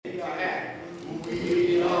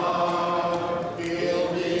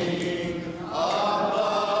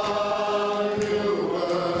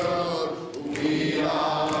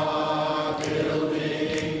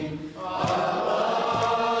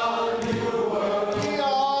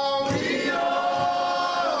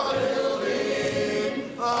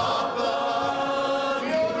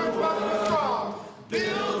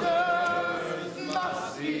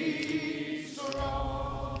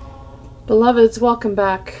Beloveds, welcome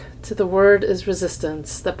back to The Word is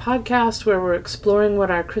Resistance, the podcast where we're exploring what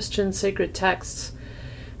our Christian sacred texts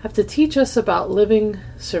have to teach us about living,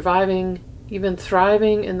 surviving, even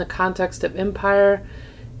thriving in the context of empire,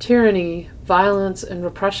 tyranny, violence, and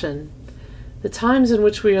repression, the times in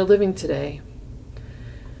which we are living today.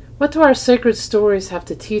 What do our sacred stories have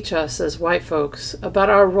to teach us as white folks about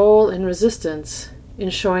our role in resistance, in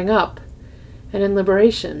showing up, and in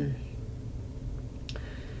liberation?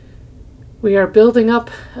 We are building up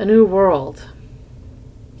a new world.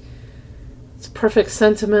 It's a perfect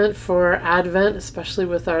sentiment for Advent, especially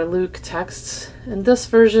with our Luke texts. And this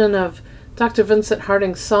version of Dr. Vincent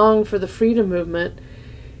Harding's song for the freedom movement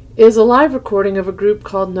is a live recording of a group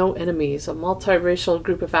called No Enemies, a multiracial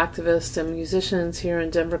group of activists and musicians here in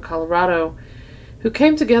Denver, Colorado, who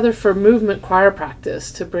came together for movement choir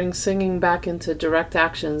practice to bring singing back into direct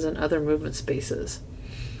actions and other movement spaces.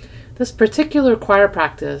 This particular choir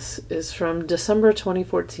practice is from December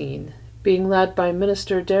 2014, being led by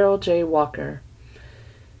Minister Daryl J. Walker.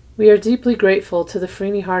 We are deeply grateful to the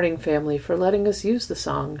Freeney Harding family for letting us use the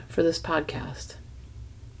song for this podcast.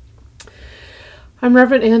 I'm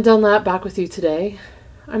Reverend Ann Dunlap back with you today.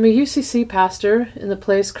 I'm a UCC pastor in the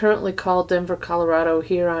place currently called Denver, Colorado,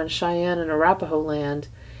 here on Cheyenne and Arapaho land,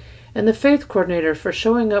 and the faith coordinator for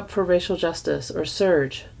Showing Up for Racial Justice, or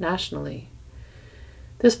SURJ, nationally.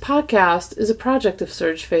 This podcast is a project of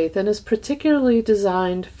Surge Faith and is particularly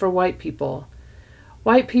designed for white people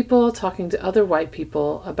talking to other white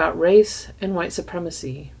people about race and white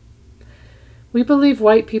supremacy. We believe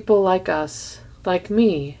white people like us, like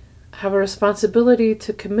me, have a responsibility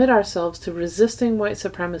to commit ourselves to resisting white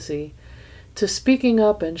supremacy, to speaking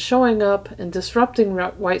up and showing up and disrupting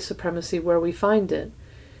white supremacy where we find it,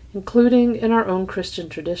 including in our own Christian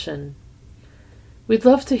tradition. We'd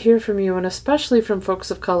love to hear from you, and especially from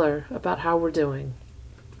folks of color, about how we're doing.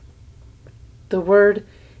 The word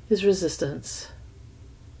is resistance.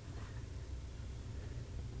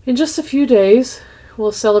 In just a few days,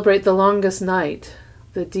 we'll celebrate the longest night,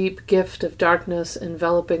 the deep gift of darkness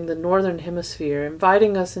enveloping the northern hemisphere,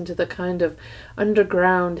 inviting us into the kind of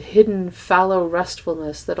underground, hidden, fallow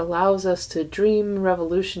restfulness that allows us to dream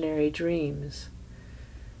revolutionary dreams.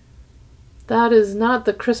 That is not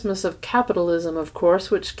the Christmas of capitalism, of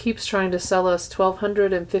course, which keeps trying to sell us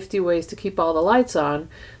 1,250 ways to keep all the lights on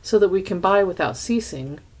so that we can buy without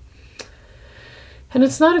ceasing. And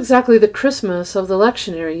it's not exactly the Christmas of the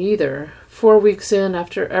lectionary either, 4 weeks in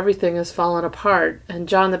after everything has fallen apart, and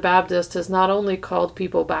John the Baptist has not only called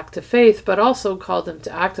people back to faith, but also called them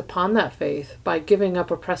to act upon that faith by giving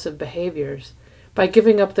up oppressive behaviors, by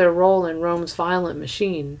giving up their role in Rome's violent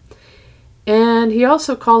machine. And he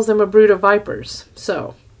also calls them a brood of vipers.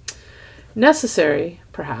 So, necessary,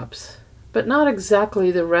 perhaps, but not exactly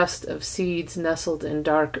the rest of seeds nestled in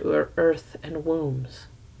dark earth and wombs.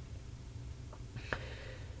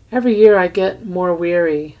 Every year I get more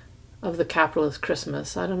weary of the capitalist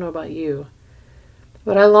Christmas. I don't know about you.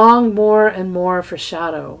 But I long more and more for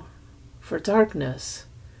shadow, for darkness,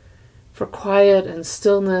 for quiet and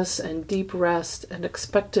stillness and deep rest and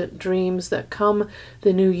expectant dreams that come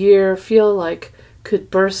the new year feel like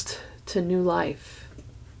could burst to new life.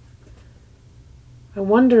 I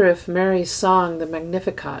wonder if Mary's song, the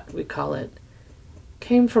Magnificat, we call it,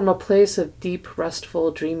 came from a place of deep,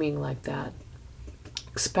 restful dreaming like that.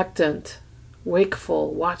 Expectant,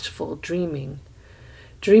 wakeful, watchful dreaming,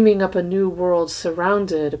 dreaming up a new world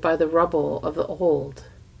surrounded by the rubble of the old.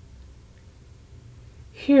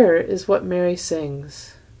 Here is what Mary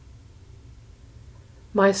sings.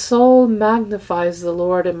 My soul magnifies the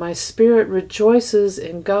Lord, and my spirit rejoices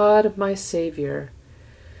in God my Savior,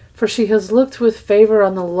 for she has looked with favor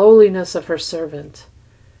on the lowliness of her servant.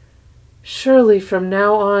 Surely from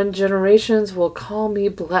now on generations will call me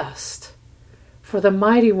blessed, for the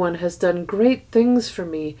Mighty One has done great things for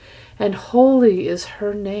me, and holy is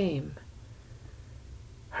her name.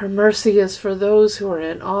 Her mercy is for those who are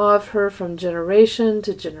in awe of her from generation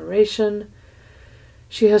to generation.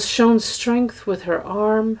 She has shown strength with her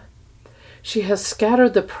arm. She has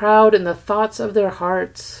scattered the proud in the thoughts of their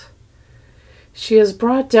hearts. She has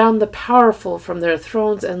brought down the powerful from their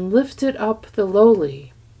thrones and lifted up the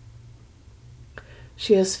lowly.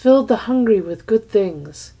 She has filled the hungry with good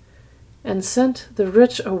things and sent the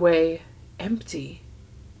rich away empty.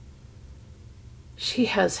 She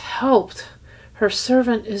has helped her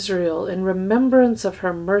servant Israel in remembrance of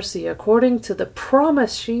her mercy according to the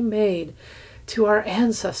promise she made to our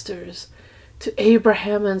ancestors, to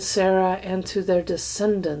Abraham and Sarah, and to their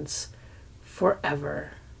descendants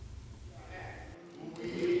forever.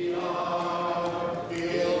 We are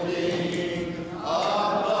building a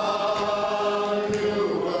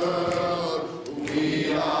new world.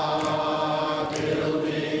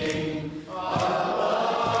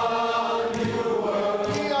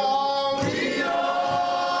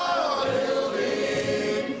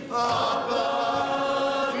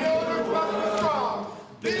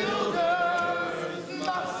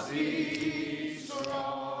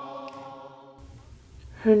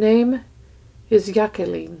 Her name is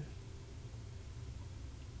Jacqueline.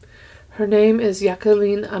 Her name is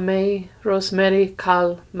Jacqueline Amé Rosemary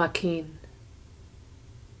Cal Makin.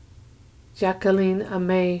 Jacqueline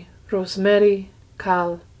Amé Rosemary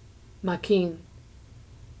Cal Makin.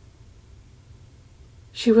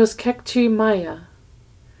 She was Kekchi Maya,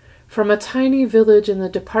 from a tiny village in the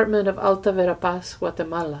department of Alta Verapaz,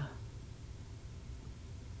 Guatemala.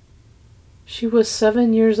 She was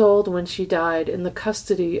 7 years old when she died in the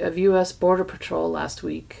custody of U.S. Border Patrol last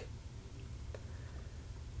week.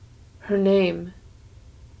 Her name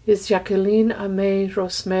is Jacqueline Amé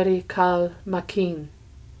Rosemary Cal Makin.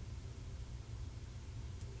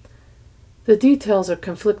 The details are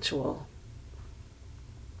conflictual.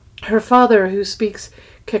 Her father, who speaks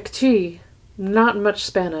Quechua, not much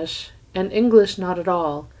Spanish, and English not at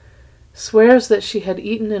all, swears that she had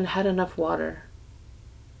eaten and had enough water.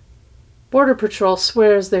 Border Patrol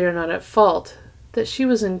swears they are not at fault, that she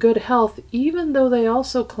was in good health, even though they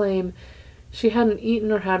also claim she hadn't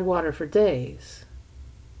eaten or had water for days.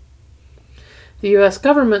 The U.S.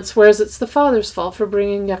 government swears it's the father's fault for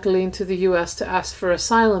bringing Jacqueline to the U.S. to ask for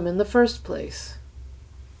asylum in the first place.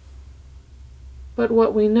 But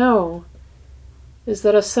what we know is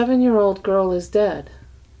that a 7-year-old girl is dead,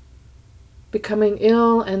 becoming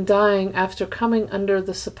ill and dying after coming under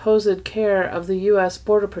the supposed care of the U.S.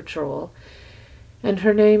 Border Patrol, and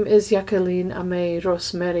her name is Jacqueline Amé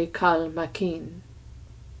Rosemary Cal Makin.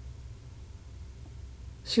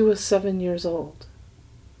 She was 7 years old.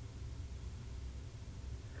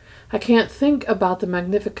 I can't think about the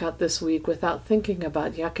Magnificat this week without thinking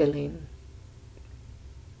about Jacqueline.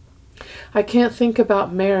 I can't think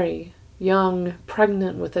about Mary, young,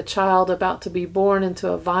 pregnant with a child about to be born into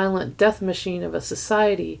a violent death machine of a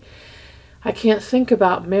society. I can't think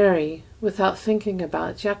about Mary without thinking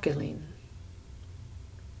about Jacqueline.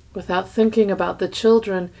 Without thinking about the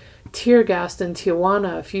children tear-gassed in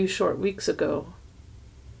Tijuana a few short weeks ago.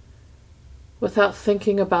 Without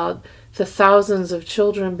thinking about the thousands of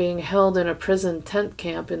children being held in a prison tent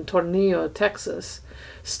camp in Tornillo, Texas,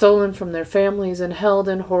 stolen from their families and held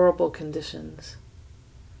in horrible conditions.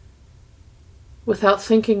 Without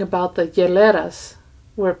thinking about the hieleras,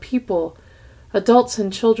 where people, adults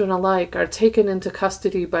and children alike, are taken into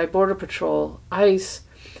custody by Border Patrol, ICE,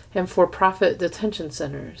 and for-profit detention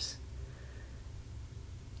centers.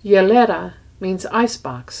 Hielera means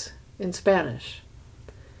icebox in Spanish.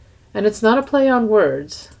 And it's not a play on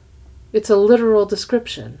words. It's a literal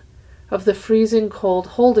description of the freezing cold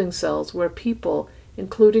holding cells where people,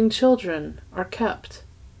 including children, are kept.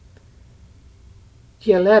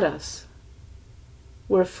 Hieleras,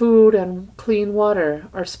 where food and clean water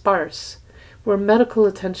are sparse, where medical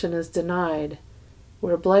attention is denied,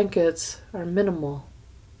 where blankets are minimal.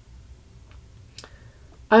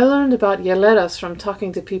 I learned about hieleras from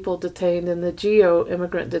talking to people detained in the GEO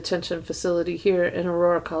immigrant detention facility here in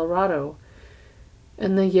Aurora, Colorado,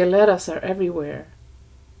 and the hieleras are everywhere.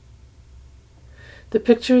 The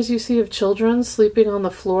pictures you see of children sleeping on the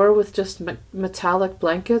floor with just metallic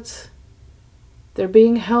blankets, they're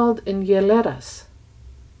being held in hieleras.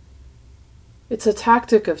 It's a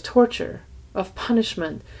tactic of torture, of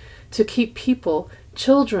punishment, to keep people,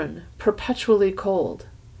 children, perpetually cold.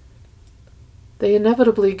 They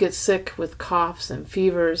inevitably get sick with coughs and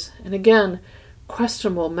fevers, and again,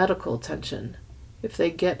 questionable medical attention, if they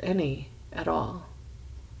get any at all.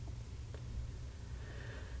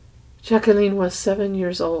 Jacqueline was 7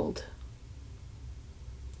 years old.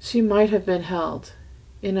 She might have been held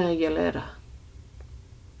in a hielera.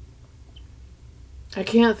 I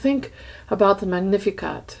can't think about the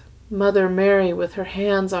Magnificat, Mother Mary with her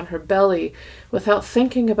hands on her belly, without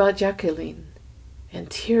thinking about Jacqueline, and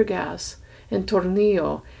tear gas, and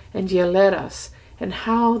Tornillo, and hieleras, and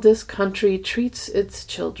how this country treats its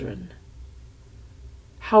children.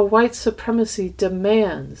 How white supremacy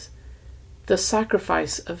demands the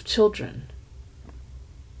sacrifice of children.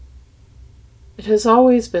 It has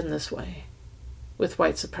always been this way with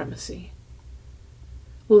white supremacy.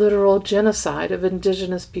 Literal genocide of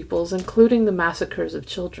indigenous peoples, including the massacres of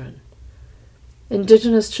children.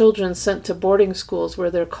 Indigenous children sent to boarding schools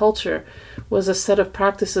where their culture was a set of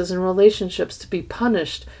practices and relationships to be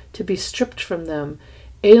punished, to be stripped from them,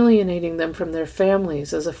 alienating them from their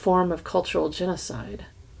families as a form of cultural genocide.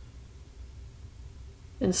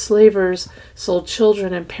 Enslavers sold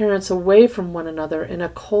children and parents away from one another in a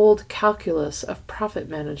cold calculus of profit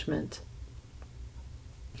management.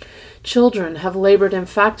 Children have labored in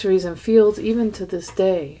factories and fields even to this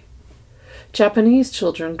day. Japanese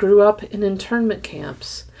children grew up in internment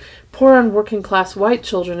camps. Poor and working-class white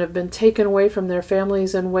children have been taken away from their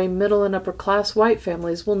families in a way middle and upper-class white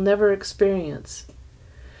families will never experience.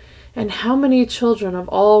 And how many children of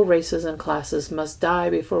all races and classes must die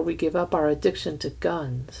before we give up our addiction to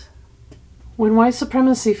guns? When white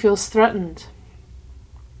supremacy feels threatened,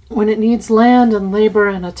 when it needs land and labor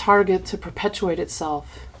and a target to perpetuate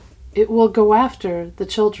itself, it will go after the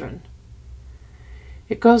children.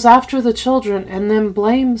 It goes after the children and then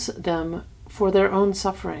blames them for their own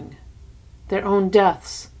suffering, their own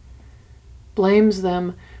deaths, blames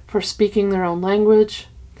them for speaking their own language,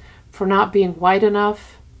 for not being white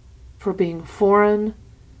enough, for being foreign,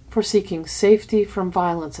 for seeking safety from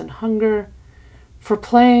violence and hunger, for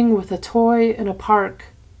playing with a toy in a park,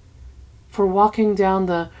 for walking down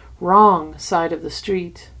the wrong side of the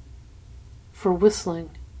street, for whistling.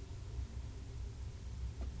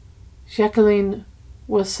 Jacqueline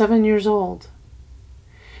was 7 years old,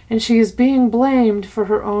 and she is being blamed for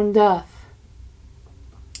her own death.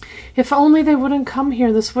 If only they wouldn't come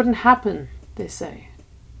here, this wouldn't happen, they say.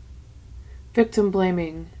 Victim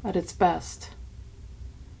blaming at its best.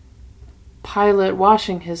 Pilate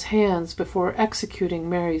washing his hands before executing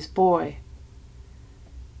Mary's boy.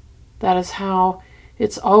 That is how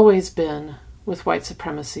it's always been with white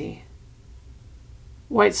supremacy.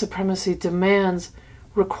 White supremacy demands,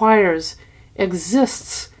 requires,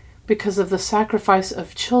 exists because of the sacrifice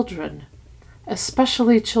of children,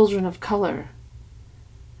 especially children of color.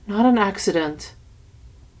 Not an accident,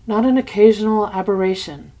 not an occasional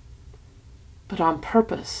aberration, but on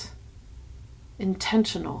purpose,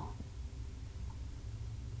 intentional.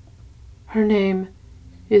 Her name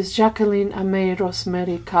is Jacqueline Amé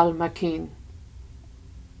Rosemary Kalmakin.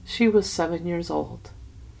 She was 7 years old.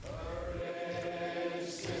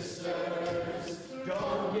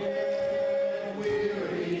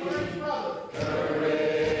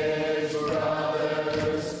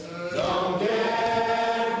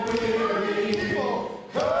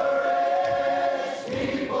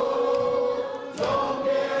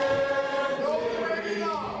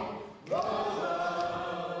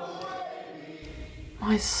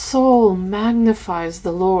 My soul magnifies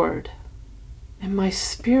the Lord, and my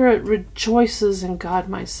spirit rejoices in God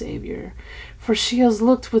my Savior, for she has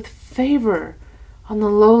looked with favor on the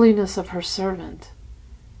lowliness of her servant.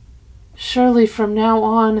 Surely from now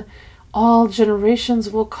on all generations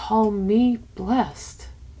will call me blessed.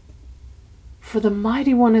 For the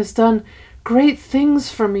Mighty One has done great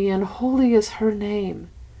things for me, and holy is her name.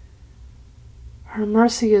 Her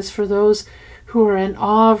mercy is for those who are in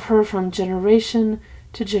awe of her from generation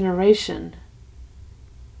to generation.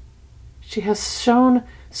 She has shown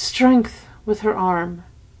strength with her arm.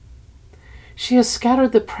 She has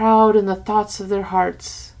scattered the proud in the thoughts of their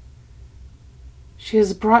hearts. She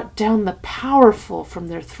has brought down the powerful from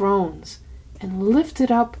their thrones and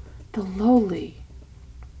lifted up the lowly.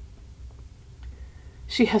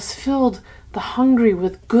 She has filled the hungry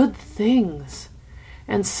with good things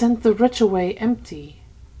and sent the rich away empty.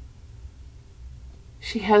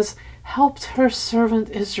 She has helped her servant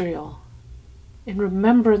Israel in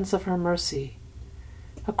remembrance of her mercy,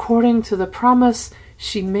 according to the promise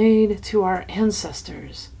she made to our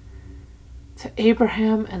ancestors, to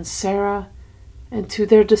Abraham and Sarah, and to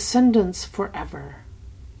their descendants forever.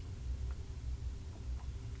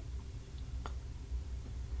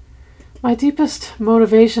 My deepest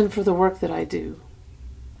motivation for the work that I do,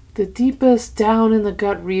 the deepest down in the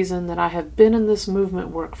gut reason that I have been in this movement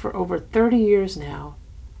work for over 30 years now,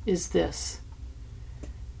 is this.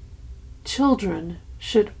 Children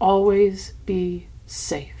should always be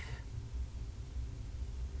safe.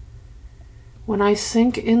 When I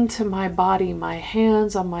sink into my body, my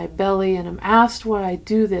hands on my belly, and am asked why I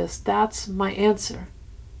do this, that's my answer.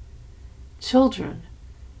 Children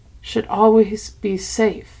should always be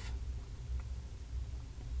safe.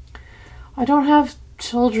 I don't have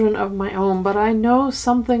children of my own, but I know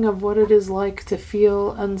something of what it is like to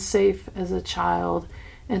feel unsafe as a child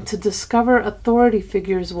and to discover authority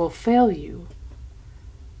figures will fail you.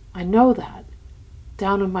 I know that,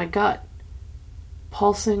 down in my gut,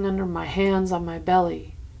 pulsing under my hands on my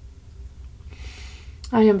belly.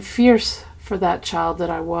 I am fierce for that child that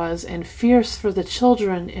I was, and fierce for the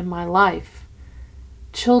children in my life.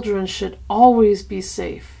 Children should always be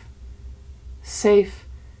safe. Safe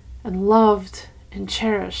and loved and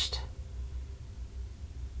cherished.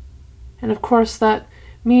 And of course that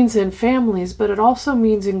means in families, but it also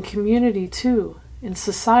means in community too, in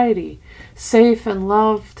society, safe and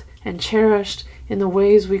loved and cherished in the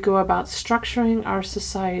ways we go about structuring our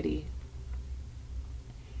society.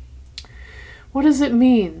 What does it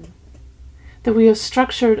mean that we have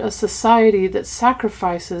structured a society that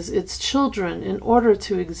sacrifices its children in order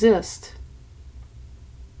to exist?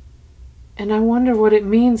 And I wonder what it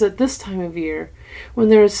means at this time of year, when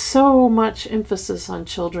there is so much emphasis on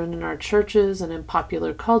children in our churches and in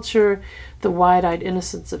popular culture, the wide-eyed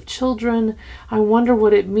innocence of children. I wonder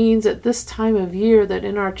what it means at this time of year that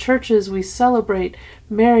in our churches we celebrate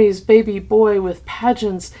Mary's baby boy with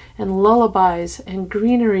pageants and lullabies and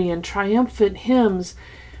greenery and triumphant hymns,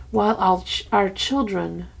 while our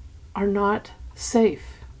children are not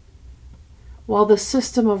safe, while the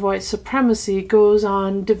system of white supremacy goes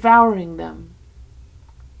on devouring them.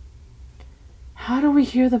 How do we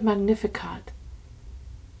hear the Magnificat,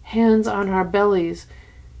 hands on our bellies,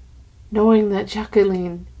 knowing that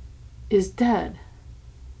Jacqueline is dead?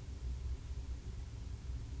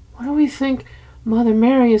 What do we think Mother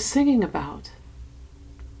Mary is singing about?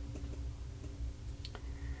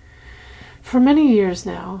 For many years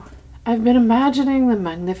now, I've been imagining the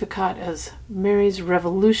Magnificat as Mary's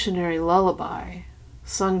revolutionary lullaby,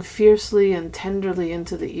 sung fiercely and tenderly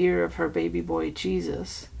into the ear of her baby boy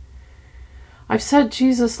Jesus. I've said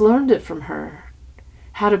Jesus learned it from her,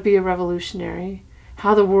 how to be a revolutionary,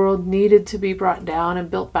 how the world needed to be brought down and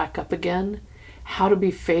built back up again, how to be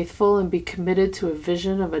faithful and be committed to a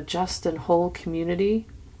vision of a just and whole community.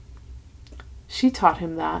 She taught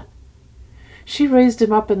him that. She raised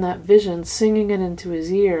him up in that vision, singing it into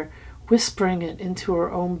his ear, whispering it into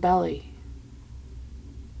her own belly.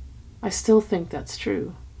 I still think that's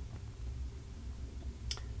true.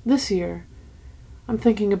 This year, I'm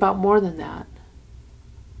thinking about more than that.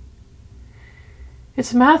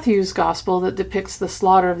 It's Matthew's gospel that depicts the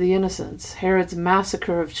slaughter of the innocents, Herod's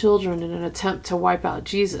massacre of children in an attempt to wipe out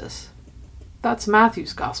Jesus. That's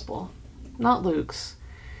Matthew's gospel, not Luke's.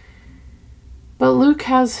 But Luke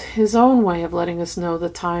has his own way of letting us know the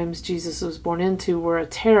times Jesus was born into were a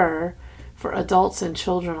terror for adults and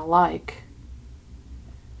children alike.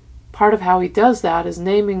 Part of how he does that is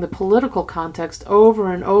naming the political context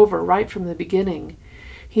over and over right from the beginning.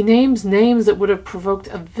 He names names that would have provoked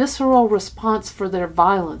a visceral response for their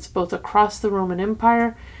violence, both across the Roman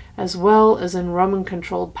Empire as well as in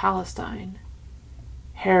Roman-controlled Palestine.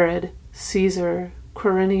 Herod, Caesar,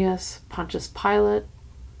 Quirinius, Pontius Pilate.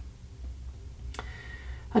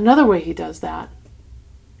 Another way he does that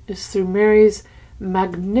is through Mary's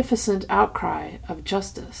magnificent outcry of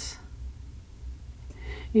justice.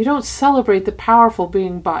 You don't celebrate the powerful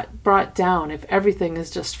being brought down if everything is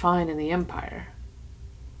just fine in the empire.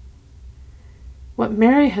 What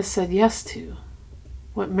Mary has said yes to,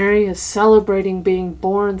 what Mary is celebrating being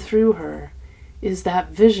born through her, is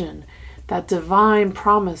that vision, that divine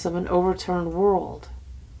promise of an overturned world.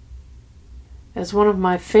 As one of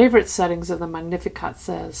my favorite settings of the Magnificat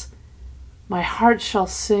says, "My heart shall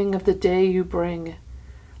sing of the day you bring.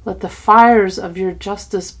 Let the fires of your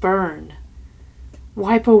justice burn.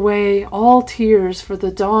 Wipe away all tears, for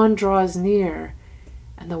the dawn draws near,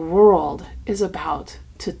 and the world is about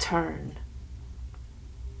to turn."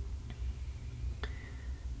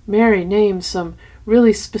 Mary names some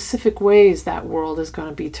really specific ways that world is going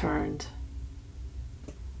to be turned.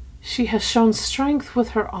 She has shown strength with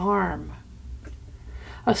her arm,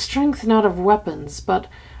 a strength not of weapons, but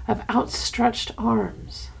of outstretched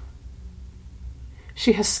arms.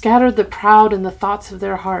 She has scattered the proud in the thoughts of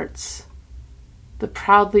their hearts. The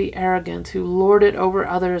proudly arrogant who lord it over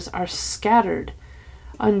others are scattered,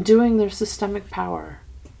 undoing their systemic power.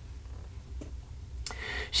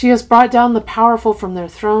 She has brought down the powerful from their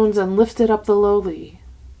thrones and lifted up the lowly.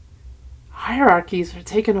 Hierarchies are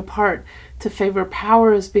taken apart to favor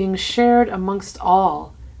power as being shared amongst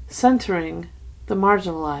all, centering the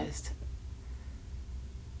marginalized.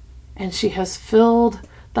 And she has filled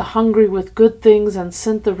the hungry with good things and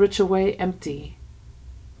sent the rich away empty.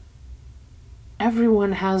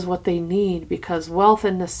 Everyone has what they need because wealth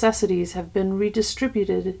and necessities have been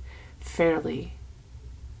redistributed fairly.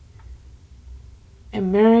 And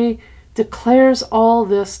Mary declares all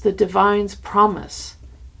this the divine's promise,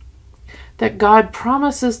 that God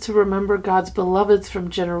promises to remember God's beloveds from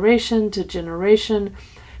generation to generation,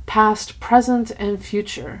 past, present, and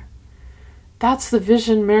future. That's the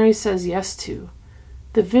vision Mary says yes to,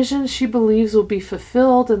 the vision she believes will be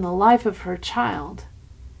fulfilled in the life of her child.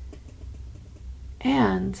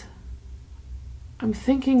 And I'm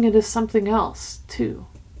thinking it is something else, too.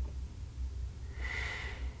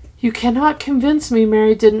 You cannot convince me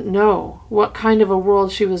Mary didn't know what kind of a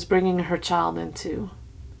world she was bringing her child into,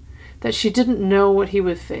 that she didn't know what he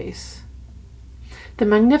would face. The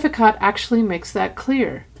Magnificat actually makes that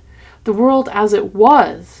clear. The world as it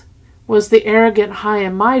was the arrogant high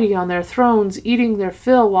and mighty on their thrones eating their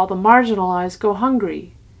fill while the marginalized go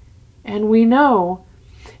hungry. And we know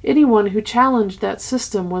anyone who challenged that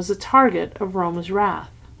system was a target of Rome's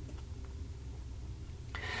wrath.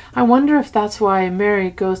 I wonder if that's why Mary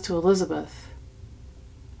goes to Elizabeth,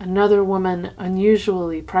 another woman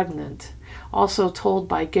unusually pregnant, also told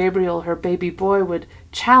by Gabriel her baby boy would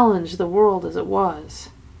challenge the world as it was.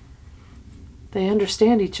 They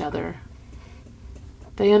understand each other.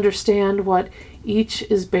 They understand what each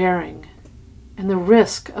is bearing and the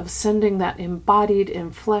risk of sending that embodied,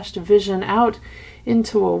 enfleshed vision out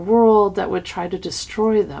into a world that would try to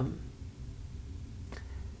destroy them.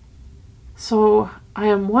 So I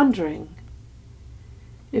am wondering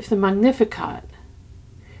if the Magnificat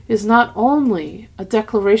is not only a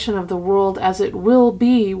declaration of the world as it will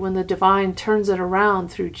be when the divine turns it around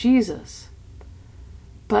through Jesus,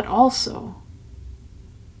 but also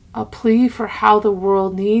a plea for how the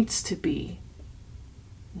world needs to be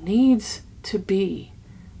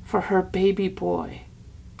for her baby boy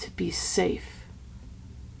to be safe.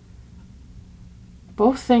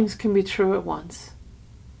 Both things can be true at once.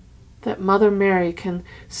 That Mother Mary can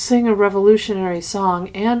sing a revolutionary song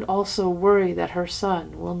and also worry that her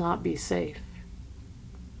son will not be safe.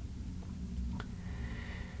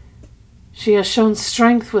 She has shown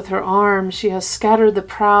strength with her arm. She has scattered the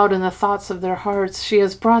proud in the thoughts of their hearts. She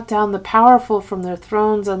has brought down the powerful from their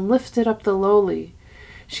thrones and lifted up the lowly.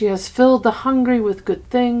 She has filled the hungry with good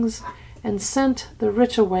things and sent the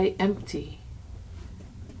rich away empty.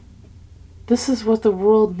 This is what the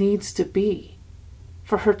world needs to be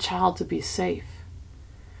for her child to be safe.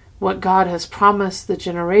 What God has promised the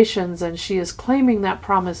generations, and she is claiming that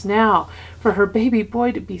promise now for her baby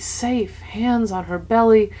boy to be safe, hands on her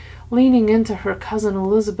belly, leaning into her cousin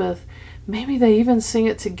Elizabeth. Maybe they even sing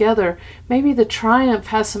it together. Maybe the triumph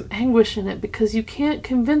has some anguish in it because you can't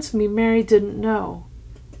convince me Mary didn't know.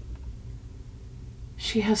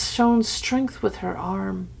 She has shown strength with her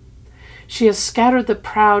arm. She has scattered the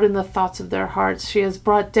proud in the thoughts of their hearts. She has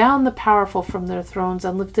brought down the powerful from their thrones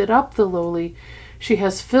and lifted up the lowly. She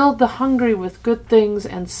has filled the hungry with good things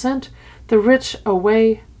and sent the rich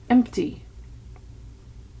away empty.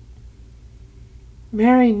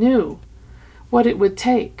 Mary knew what it would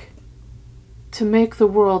take to make the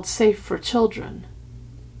world safe for children.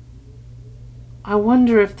 I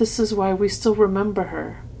wonder if this is why we still remember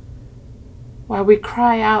her, why we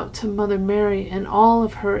cry out to Mother Mary in all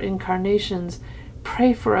of her incarnations,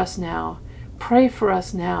 pray for us now, pray for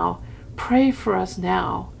us now, pray for us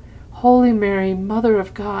now. Holy Mary, Mother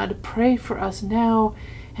of God, pray for us now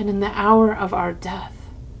and in the hour of our death.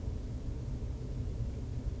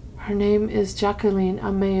 Her name is Jacqueline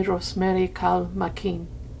Amé Rosemary Cal Makin.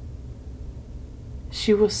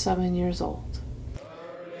 She was 7 years old.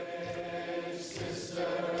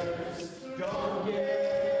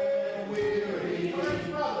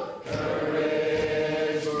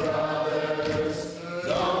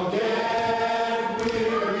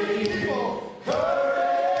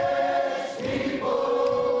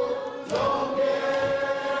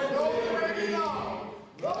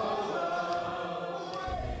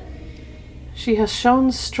 She has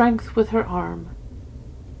shown strength with her arm.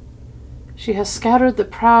 She has scattered the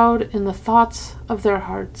proud in the thoughts of their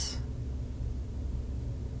hearts.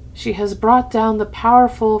 She has brought down the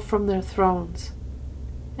powerful from their thrones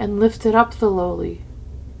and lifted up the lowly.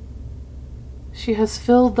 She has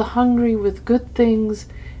filled the hungry with good things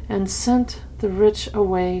and sent the rich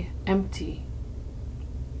away empty.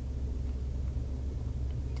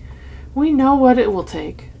 We know what it will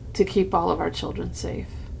take to keep all of our children safe.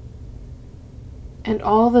 And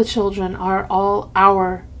all the children are all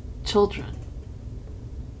our children.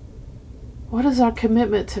 What is our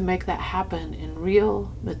commitment to make that happen in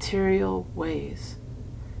real, material ways?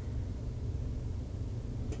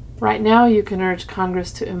 Right now, you can urge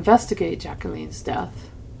Congress to investigate Jacqueline's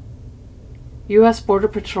death. U.S. Border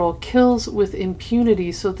Patrol kills with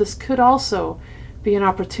impunity, so this could also be an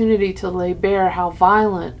opportunity to lay bare how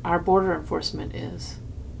violent our border enforcement is.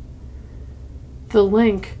 The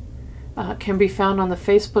link can be found on the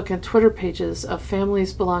Facebook and Twitter pages of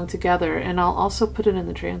Families Belong Together, and I'll also put it in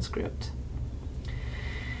the transcript.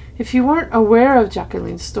 If you weren't aware of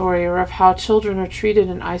Jacqueline's story or of how children are treated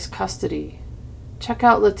in ICE custody, check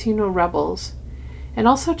out Latino Rebels, and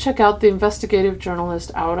also check out the investigative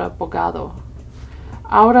journalist Aura Bogado.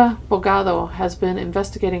 Aura Bogado has been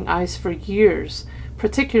investigating ICE for years,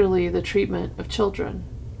 particularly the treatment of children.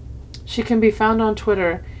 She can be found on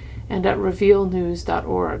Twitter and at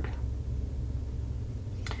revealnews.org.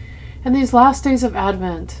 In these last days of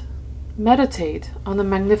Advent, meditate on the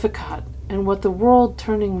Magnificat and what the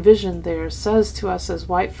world-turning vision there says to us as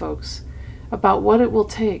white folks about what it will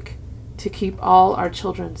take to keep all our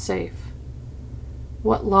children safe.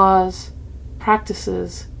 What laws,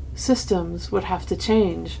 practices, systems would have to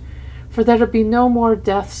change for there to be no more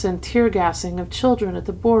deaths and tear gassing of children at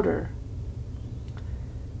the border.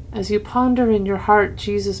 As you ponder in your heart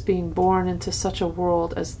Jesus being born into such a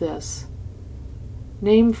world as this,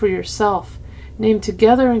 name for yourself, name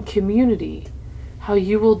together in community, how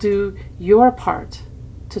you will do your part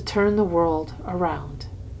to turn the world around.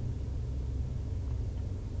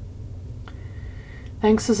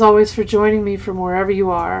 Thanks as always for joining me from wherever you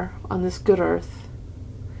are on this good earth.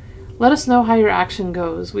 Let us know how your action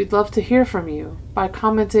goes. We'd love to hear from you by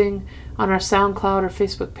commenting on our SoundCloud or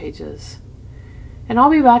Facebook pages. And I'll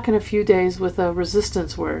be back in a few days with a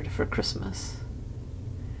resistance word for Christmas.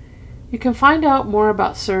 You can find out more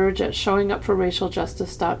about Surge at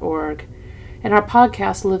showingupforracialjustice.org, and our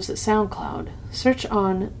podcast lives at SoundCloud. Search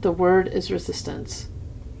on The Word is Resistance.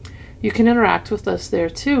 You can interact with us there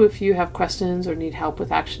too if you have questions or need help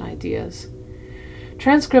with action ideas.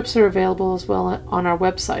 Transcripts are available as well on our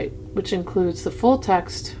website, which includes the full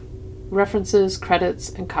text, references, credits,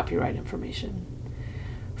 and copyright information.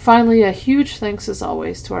 Finally, a huge thanks as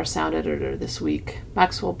always to our sound editor this week,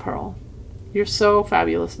 Maxwell Pearl. You're so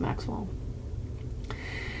fabulous, Maxwell.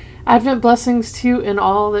 Advent blessings to you in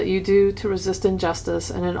all that you do to resist injustice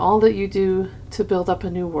and in all that you do to build up a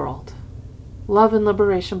new world. Love and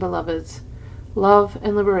liberation, beloveds. Love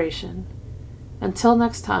and liberation. Until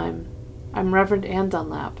next time, I'm Reverend Ann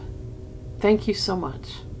Dunlap. Thank you so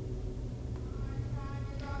much.